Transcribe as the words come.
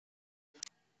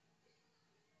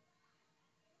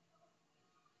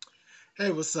Hey,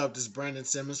 what's up? This is Brandon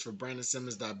Simmons for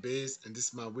BrandonSimmons.biz, and this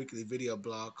is my weekly video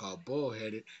blog called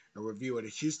Bullheaded, a review of the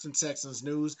Houston Texans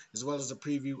news as well as a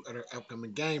preview of their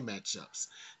upcoming game matchups.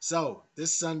 So,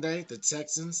 this Sunday, the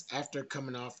Texans, after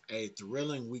coming off a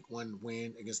thrilling Week 1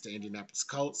 win against the Indianapolis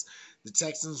Colts, the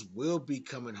Texans will be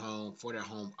coming home for their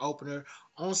home opener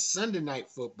on Sunday Night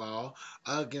Football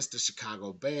against the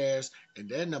Chicago Bears and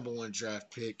their number one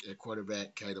draft pick at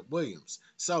quarterback, Caleb Williams.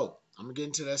 So, I'm gonna get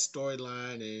into that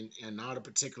storyline and all the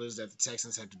particulars that the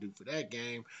Texans had to do for that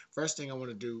game. First thing I want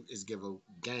to do is give a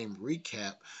game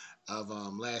recap of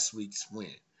last week's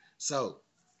win. So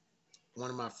one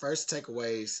of my first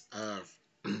takeaways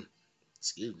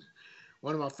excuse me,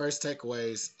 one of my first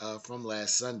takeaways from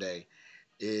last Sunday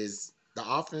is the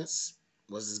offense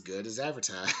was as good as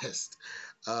advertised.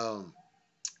 um,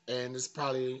 and it's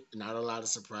probably not a lot of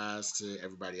surprise to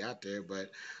everybody out there, but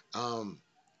um,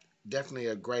 definitely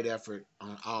a great effort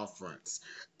on all fronts.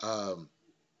 Um,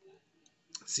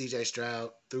 CJ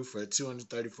Stroud threw for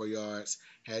 234 yards,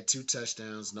 had two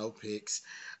touchdowns, no picks.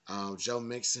 Joe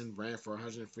Mixon ran for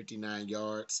 159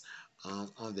 yards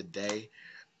on the day.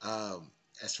 Um,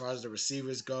 as far as the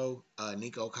receivers go,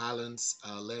 Nico Collins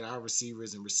led our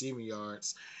receivers in receiving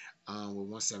yards with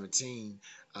 117.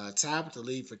 Tied with the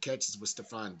lead for catches with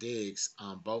Stephon Diggs.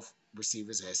 Both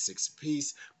receivers had six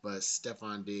apiece, but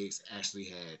Stephon Diggs actually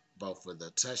had both of the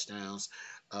touchdowns.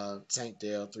 Tank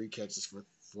Dell, three catches for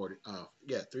 40.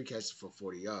 Three catches for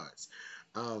 40 yards.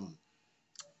 Um,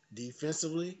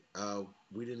 Defensively,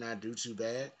 we did not do too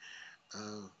bad.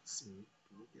 Let's see,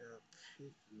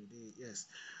 we did, yes.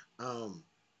 Um,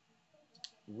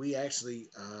 we actually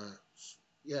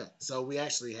so we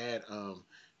actually had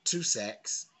two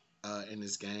sacks in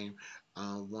this game.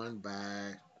 One by,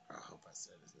 I hope I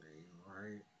said his name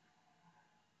right.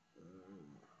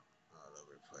 All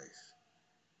over the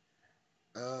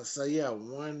place. So yeah,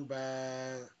 one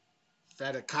by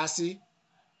Fatakasi.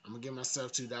 I'm gonna give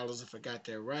myself $2 if I got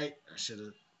that right. I should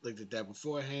have looked at that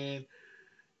beforehand.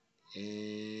 And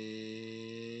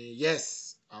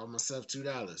yes, I owe myself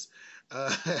 $2.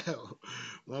 Uh,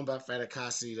 one by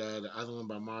Fatakasi, the other one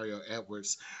by Mario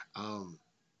Edwards. Um,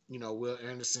 Will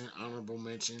Anderson, honorable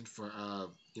mention for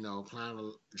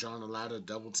drawing a lot of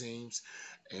double teams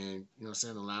and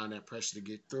saying allowing that pressure to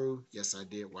get through. Yes, I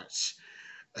did watch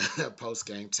post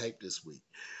game tape this week.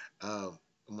 Um,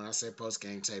 when I say post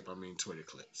game tape, I mean Twitter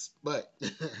clips. But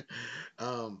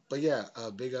yeah,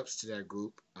 big ups to that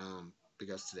group.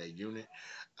 Big ups to that unit.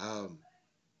 Um,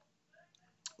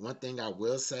 One thing I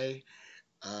will say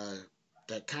uh,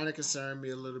 that kind of concerned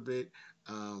me a little bit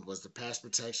was the pass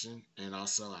protection and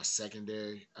also our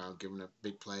secondary giving up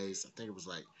big plays. I think it was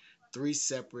like three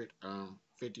separate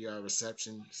 50-yard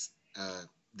receptions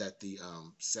that the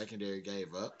secondary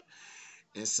gave up.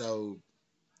 And so,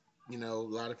 a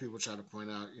lot of people try to point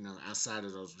out, outside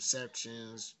of those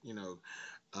receptions,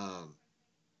 um,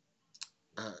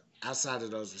 uh, outside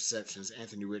of those receptions,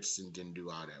 Anthony Richardson didn't do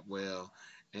all that well.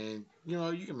 And,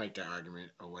 you can make that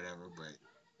argument or whatever, but,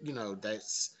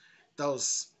 that's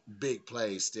those big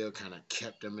plays still kind of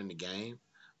kept them in the game,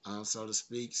 so to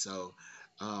speak. So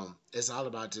it's all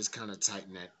about just kind of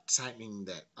tightening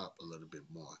that up a little bit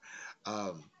more.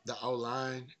 The O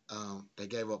line, they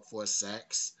gave up four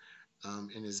sacks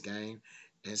in this game.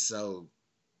 And so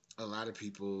a lot of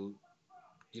people,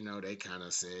 they kind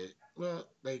of said, well,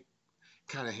 they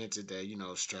kind of hinted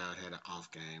that Stroud had an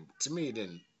off game. To me, it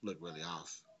didn't look really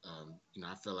off.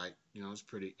 I feel like it's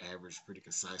pretty average, pretty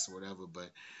concise or whatever.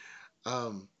 But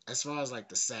as far as like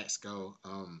the sacks go,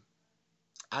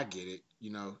 I get it.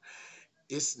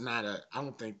 It's not a. I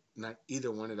don't think not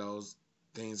either one of those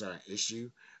things are an issue.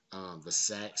 The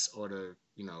sacks or the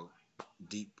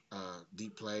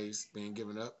deep plays being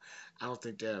given up. I don't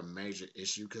think they're a major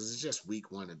issue because it's just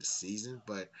week one of the season.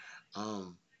 But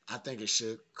I think it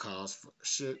should.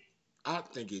 I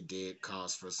think it did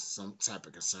cause for some type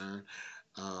of concern,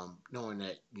 knowing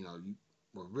that you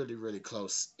were really really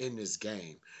close in this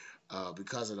game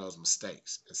because of those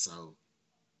mistakes. And so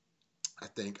I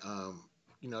think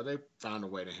they found a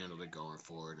way to handle it going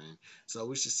forward, and so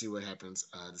we should see what happens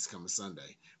this coming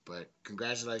Sunday. But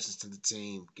congratulations to the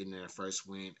team getting their first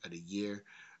win of the year,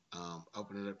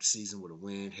 opening up the season with a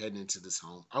win, heading into this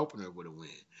home opener with a win.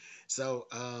 So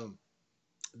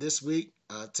this week,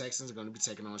 Texans are going to be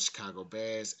taking on Chicago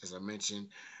Bears, as I mentioned.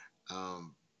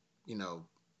 Um, you know,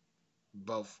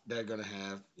 both they're going to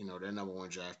have their number one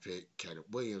draft pick Caleb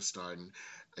Williams starting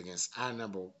against our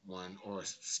number one, or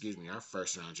excuse me, our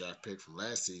first round draft pick from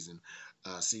last season,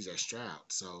 CJ Stroud.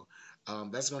 So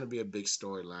that's going to be a big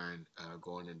storyline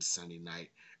going into Sunday night.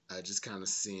 Just kind of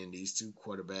seeing these two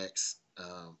quarterbacks.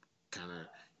 kind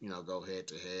of go head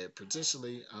to head,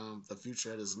 potentially the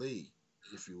future of this league,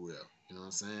 if you will. You know what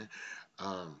I'm saying?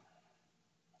 Um,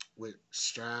 with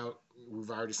Stroud, we've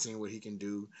already seen what he can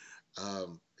do.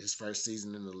 His first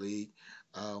season in the league.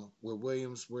 With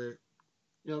Williams, we're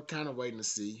kind of waiting to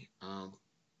see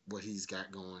what he's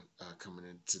got going coming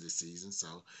into the season.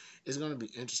 So it's going to be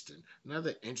interesting.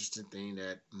 Another interesting thing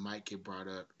that might get brought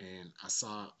up, and I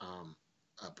saw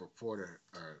a reporter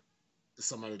or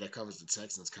somebody that covers the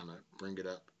Texans kind of bring it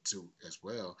up too as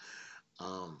well.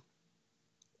 Um,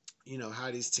 how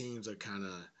these teams are kind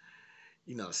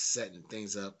of setting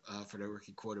things up for their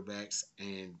rookie quarterbacks.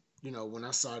 And when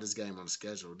I saw this game on the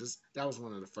schedule, that was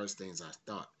one of the first things I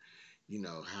thought.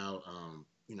 How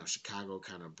Chicago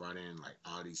kind of brought in like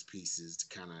all these pieces to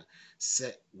kind of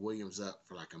set Williams up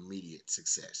for like immediate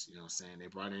success. You know what I'm saying? They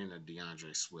brought in a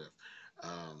DeAndre Swift.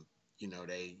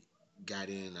 They got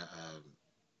in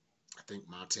I think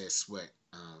Montez Sweat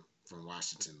from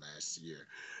Washington last year.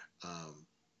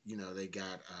 They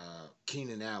got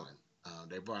Keenan Allen.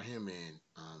 They brought him in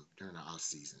during the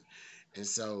offseason. And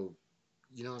so,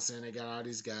 you know what I'm saying? They got all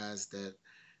these guys that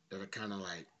are kind of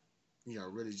like,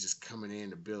 really just coming in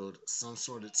to build some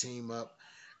sort of team up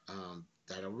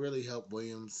that'll really help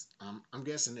Williams. I'm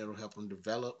guessing it'll help him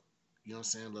develop, you know what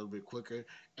I'm saying, a little bit quicker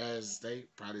as they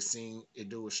probably seen it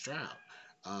do with Stroud.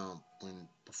 When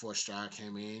before Stroud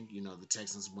came in, the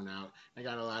Texans went out. They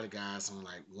got a lot of guys on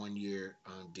like 1 year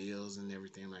deals and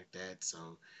everything like that. So,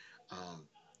 um,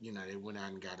 they went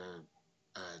out and got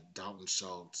a Dalton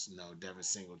Schultz, Devin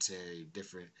Singletary,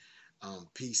 different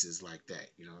pieces like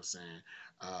that. You know what I'm saying?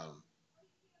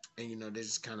 And they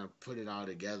just kind of put it all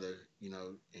together,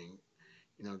 and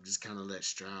just kind of let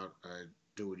Stroud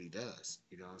do what he does.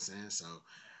 You know what I'm saying? So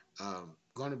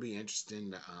going to be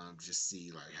interesting to just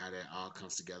see like how that all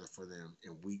comes together for them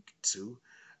in week 2.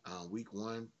 Week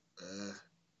 1,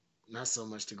 not so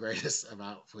much the greatest of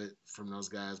output from those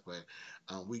guys, but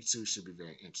week 2 should be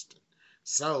very interesting.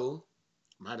 So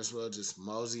might as well just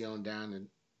mosey on down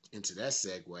into that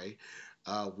segue.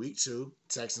 Week 2,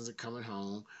 Texans are coming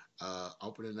home,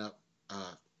 opening up.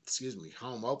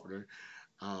 Home opener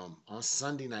on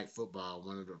Sunday Night Football.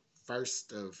 One of the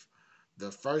first of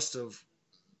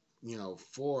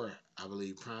 4, I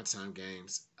believe, primetime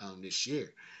games this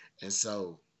year, and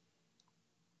so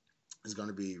it's going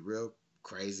to be real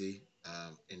crazy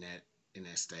in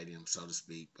that stadium, so to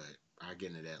speak. But I'll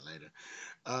get into that later.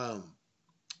 Um,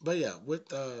 but yeah, with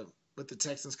the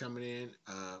Texans coming in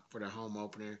for the home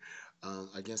opener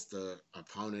against the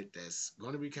opponent that's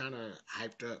going to be kind of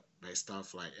hyped up based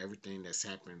off like everything that's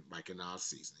happened like in the off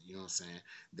season. You know what I'm saying?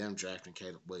 Them drafting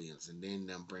Caleb Williams and then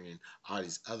them bringing all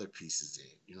these other pieces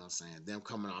in. You know what I'm saying? Them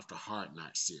coming off the Hard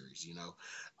Knock series.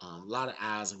 A lot of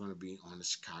eyes are going to be on the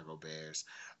Chicago Bears.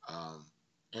 Um,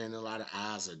 and a lot of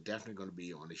eyes are definitely going to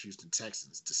be on the Houston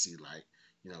Texans to see like,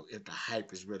 if the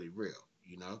hype is really real,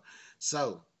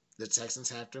 So the Texans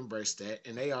have to embrace that,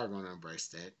 and they are going to embrace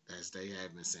that, as they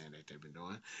have been saying that they've been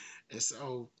doing. And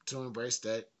so to embrace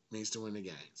that means to win the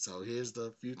game. So here's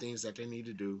the few things that they need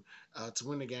to do to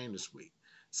win the game this week.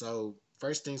 So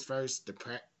first things first, the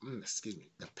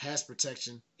pass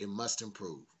protection, it must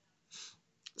improve.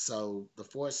 So the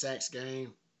 4 sacks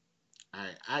game,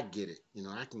 I get it.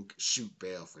 I can shoot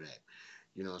bail for that.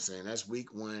 You know what I'm saying? That's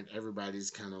week 1.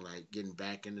 Everybody's kind of like getting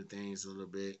back into things a little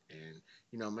bit. And,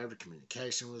 maybe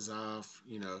communication was off,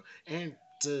 And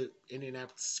to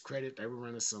Indianapolis' credit, they were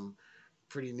running some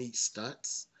pretty neat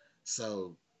stunts.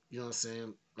 So, you know what I'm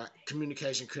saying? Like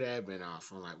communication could have been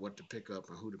off on like what to pick up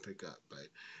and who to pick up. But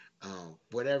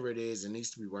whatever it is, it needs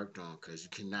to be worked on because you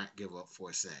cannot give up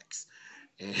 4 sacks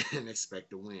and expect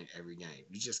to win every game.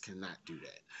 You just cannot do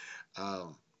that.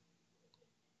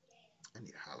 I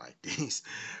need to highlight these.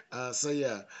 So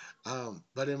yeah,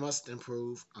 but it must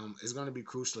improve. It's going to be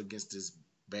crucial against this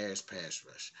Bears pass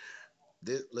rush.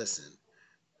 Listen,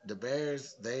 the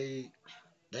Bears they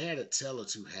had a tale of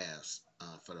two halves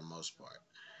for the most part.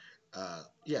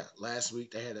 Yeah, last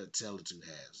week they had a tale of two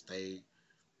halves. They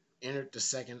they ended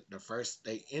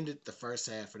the first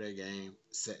half of their game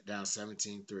set down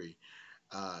 17-3.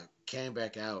 Came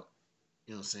back out,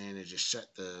 you know what I'm saying, and just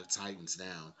shut the Titans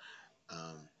down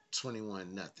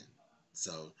 21 nothing.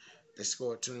 So they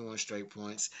scored 21 straight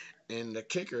points. And the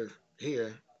kicker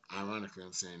here, ironically,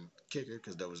 I'm saying kicker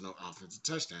because there was no offensive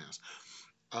touchdowns.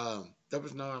 There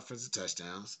was no offensive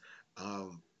touchdowns.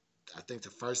 Um, I think the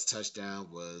first touchdown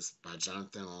was by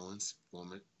Jonathan Owens,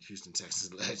 former Houston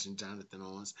Texans legend Jonathan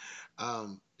Owens.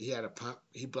 He had a punt.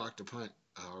 He blocked a punt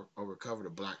or recovered a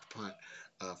blocked punt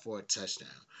for a touchdown.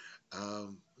 Let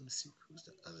me see who's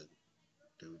the other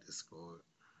dude that scored.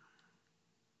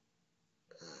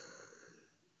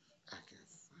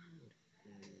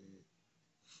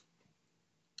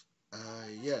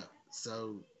 yeah,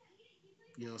 so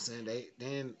what I'm saying, they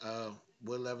then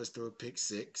Will Levis threw a pick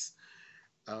six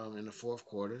in the fourth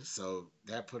quarter, so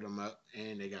that put them up,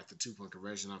 and they got the 2 point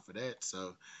conversion off of that.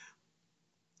 So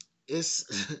it's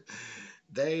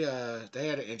they had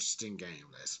an interesting game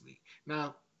last week.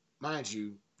 Now, mind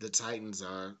you, the Titans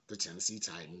are the Tennessee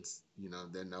Titans.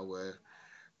 They're nowhere.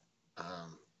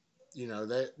 Um,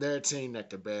 they're a team that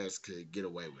the Bears could get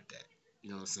away with that. You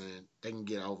know what I'm saying? They can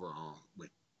get over on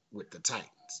with the Titans.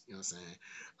 You know what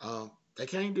I'm saying? They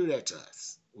can't do that to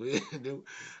us. We do.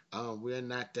 We're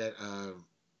not that.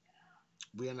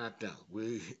 We are not them.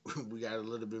 We we got a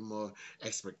little bit more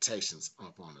expectations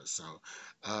up on us. So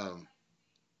um,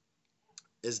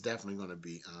 it's definitely going to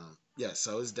be yeah.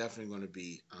 So it's definitely going to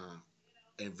be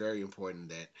and very important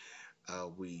that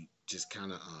we just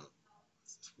kind of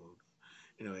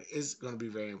it's going to be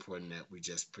very important that we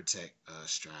just protect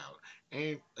Stroud.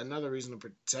 And another reason to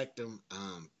protect him,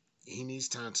 he needs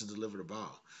time to deliver the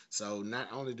ball. So not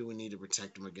only do we need to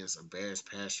protect him against a Bears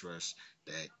pass rush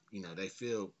that they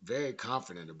feel very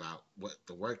confident about what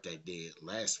the work they did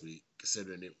last week,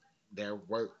 considering their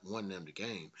work won them the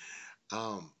game.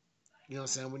 Um, you know what I'm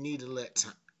saying? We need to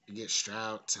get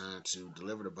Stroud time to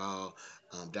deliver the ball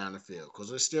down the field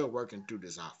because we're still working through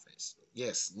this offense.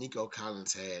 Yes, Nico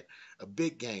Collins had a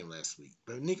big game last week,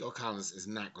 but Nico Collins is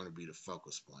not going to be the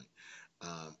focus point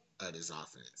of this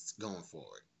offense going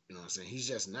forward. You know what I'm saying? He's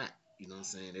just not. You know what I'm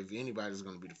saying? If anybody's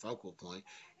going to be the focal point,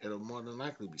 it'll more than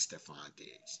likely be Stephon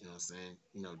Diggs. You know what I'm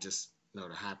saying? Just the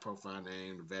high profile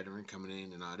name, the veteran coming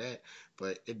in and all that.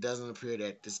 But it doesn't appear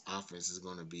that this offense is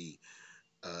going to be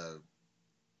uh,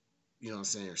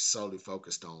 solely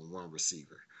focused on one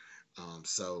receiver.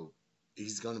 So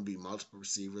he's going to be multiple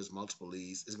receivers, multiple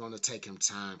leads. It's going to take him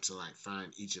time to like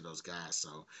find each of those guys.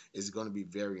 So it's going to be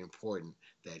very important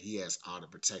that he has all the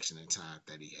protection and time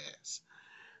that he has.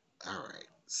 All right.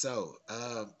 So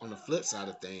on the flip side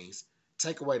of things,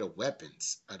 take away the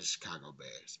weapons of the Chicago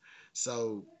Bears.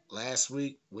 So last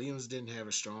week, Williams didn't have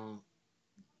a strong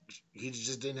he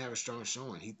just didn't have a strong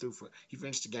showing. He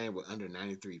finished the game with under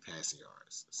 93 passing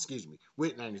yards. Excuse me,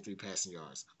 with 93 passing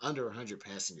yards, under 100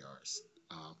 passing yards.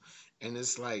 And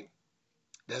it's like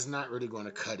that's not really going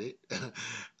to cut it.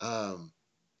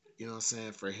 You know what I'm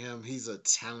saying? For him, he's a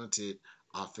talented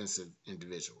offensive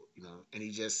individual. And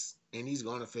he's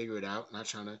going to figure it out. Not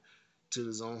trying to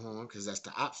his own horn because that's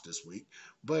the ops this week.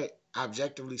 But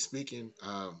objectively speaking,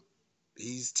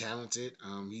 he's talented.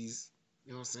 He's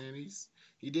you know what I'm saying.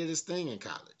 He did his thing in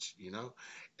college.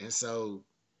 And so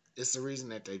it's the reason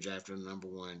that they drafted him number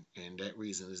one, and that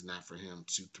reason is not for him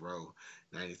to throw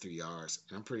 93 yards.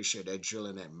 And I'm pretty sure they're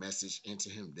drilling that message into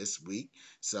him this week.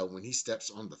 So when he steps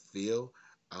on the field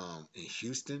in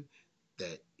Houston,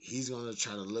 that he's going to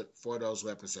try to look for those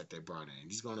weapons that they brought in.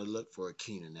 He's going to look for a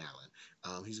Keenan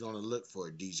Allen. He's going to look for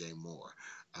a DJ Moore.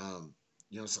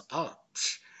 So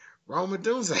Rome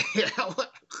Dunze.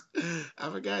 I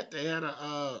forgot they had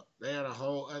a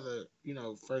whole other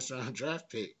first round draft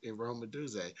pick in Rome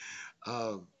Dunze.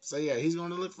 So yeah, he's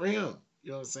going to look for him.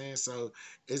 You know what I'm saying? So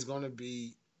it's going to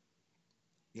be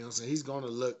he's going to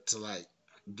look to like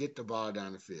get the ball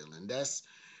down the field, and that's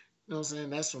you know what I'm saying?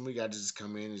 That's when we got to just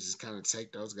come in and just kind of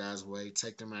take those guys away,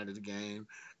 take them out of the game.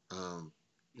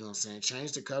 You know what I'm saying?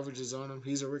 Change the coverages on him.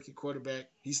 He's a rookie quarterback.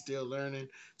 He's still learning.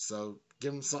 So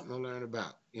give him something to learn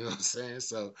about. You know what I'm saying?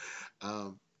 So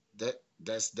um,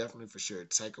 that's definitely for sure.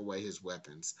 Take away his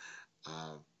weapons.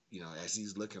 As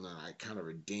he's looking to like kind of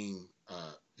redeem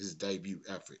his debut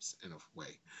efforts in a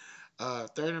way.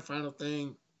 Third and final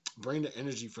thing, bring the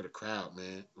energy for the crowd,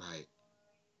 man. Like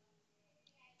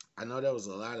I know there was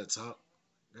a lot of talk.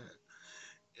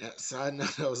 Yeah, so I know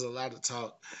there was a lot of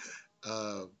talk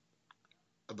uh,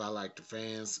 about like the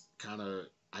fans kind of,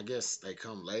 I guess they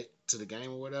come late to the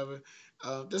game or whatever.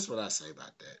 This is what I say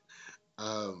about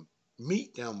that.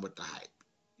 Meet them with the hype.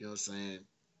 You know what I'm saying?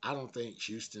 I don't think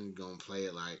Houston gonna play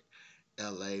it like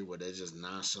LA where they're just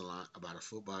nonchalant about a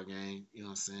football game. You know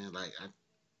what I'm saying? Like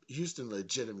Houston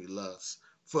legitimately loves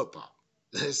football.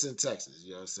 It's in Texas,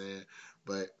 you know what I'm saying?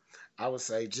 But I would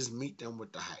say just meet them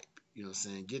with the hype. You know what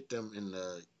I'm saying? Get them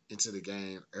into the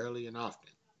game early and often.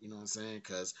 You know what I'm saying?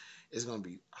 Because it's gonna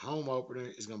be home opener,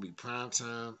 it's gonna be prime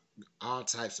time, all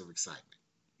types of excitement.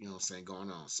 You know what I'm saying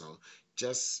going on. So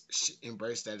just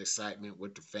embrace that excitement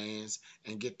with the fans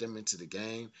and get them into the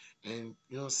game, and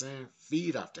you know what I'm saying.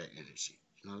 Feed off that energy.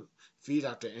 Feed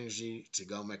off the energy to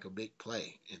go make a big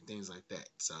play and things like that.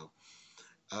 So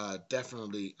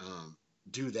definitely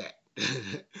do that.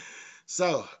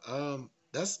 So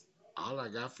that's all I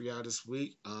got for y'all this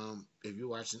week. If you're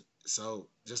watching, so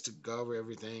just to go over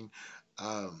everything,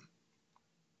 um,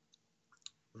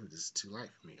 Ooh, this is too light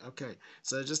for me. Okay,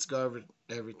 so just to go over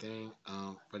everything,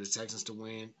 for the Texans to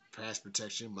win, pass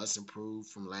protection must improve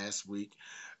from last week.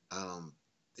 Um,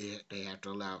 they have to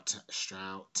allow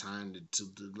Stroud time to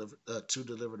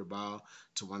deliver the ball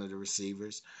to one of the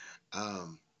receivers.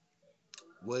 Um,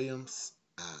 Williams,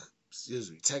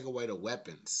 excuse me, take away the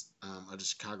weapons of the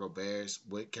Chicago Bears.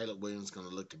 Caleb Williams going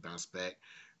to look to bounce back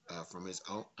from his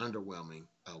underwhelming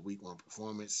Week 1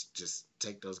 performance. Just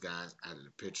take those guys out of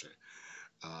the picture.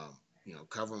 Um,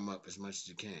 cover them up as much as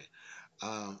you can,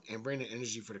 and bring the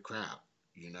energy for the crowd.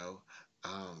 You know,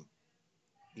 um,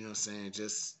 you know what I'm saying?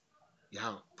 Just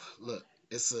y'all look.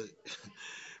 It's a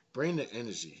bring the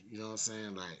energy. You know what I'm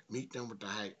saying? Like meet them with the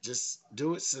hype. Just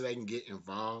do it so they can get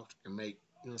involved and make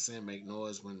what I'm saying, make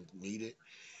noise when needed.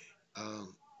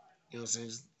 Um, you know what I'm saying?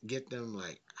 Just get them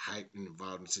like hyped and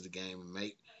involved into the game and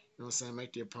make you know what I'm saying,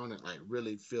 make the opponent like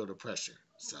really feel the pressure.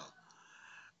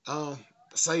 Um,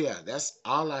 so yeah, that's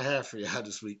all I have for y'all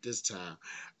this week, this time.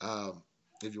 Um,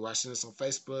 if you're watching this on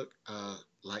Facebook,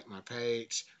 like my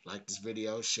page, like this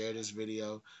video, share this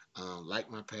video,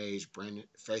 like my page, Brandon,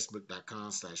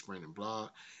 Facebook.com/Brandon Blog.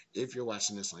 If you're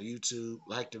watching this on YouTube,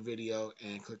 like the video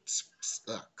and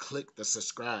click the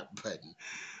subscribe button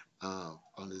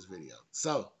on this video.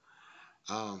 So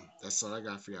that's all I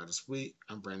got for y'all this week.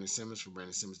 I'm Brandon Simmons from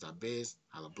BrandonSimmons.biz.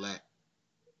 Holla black.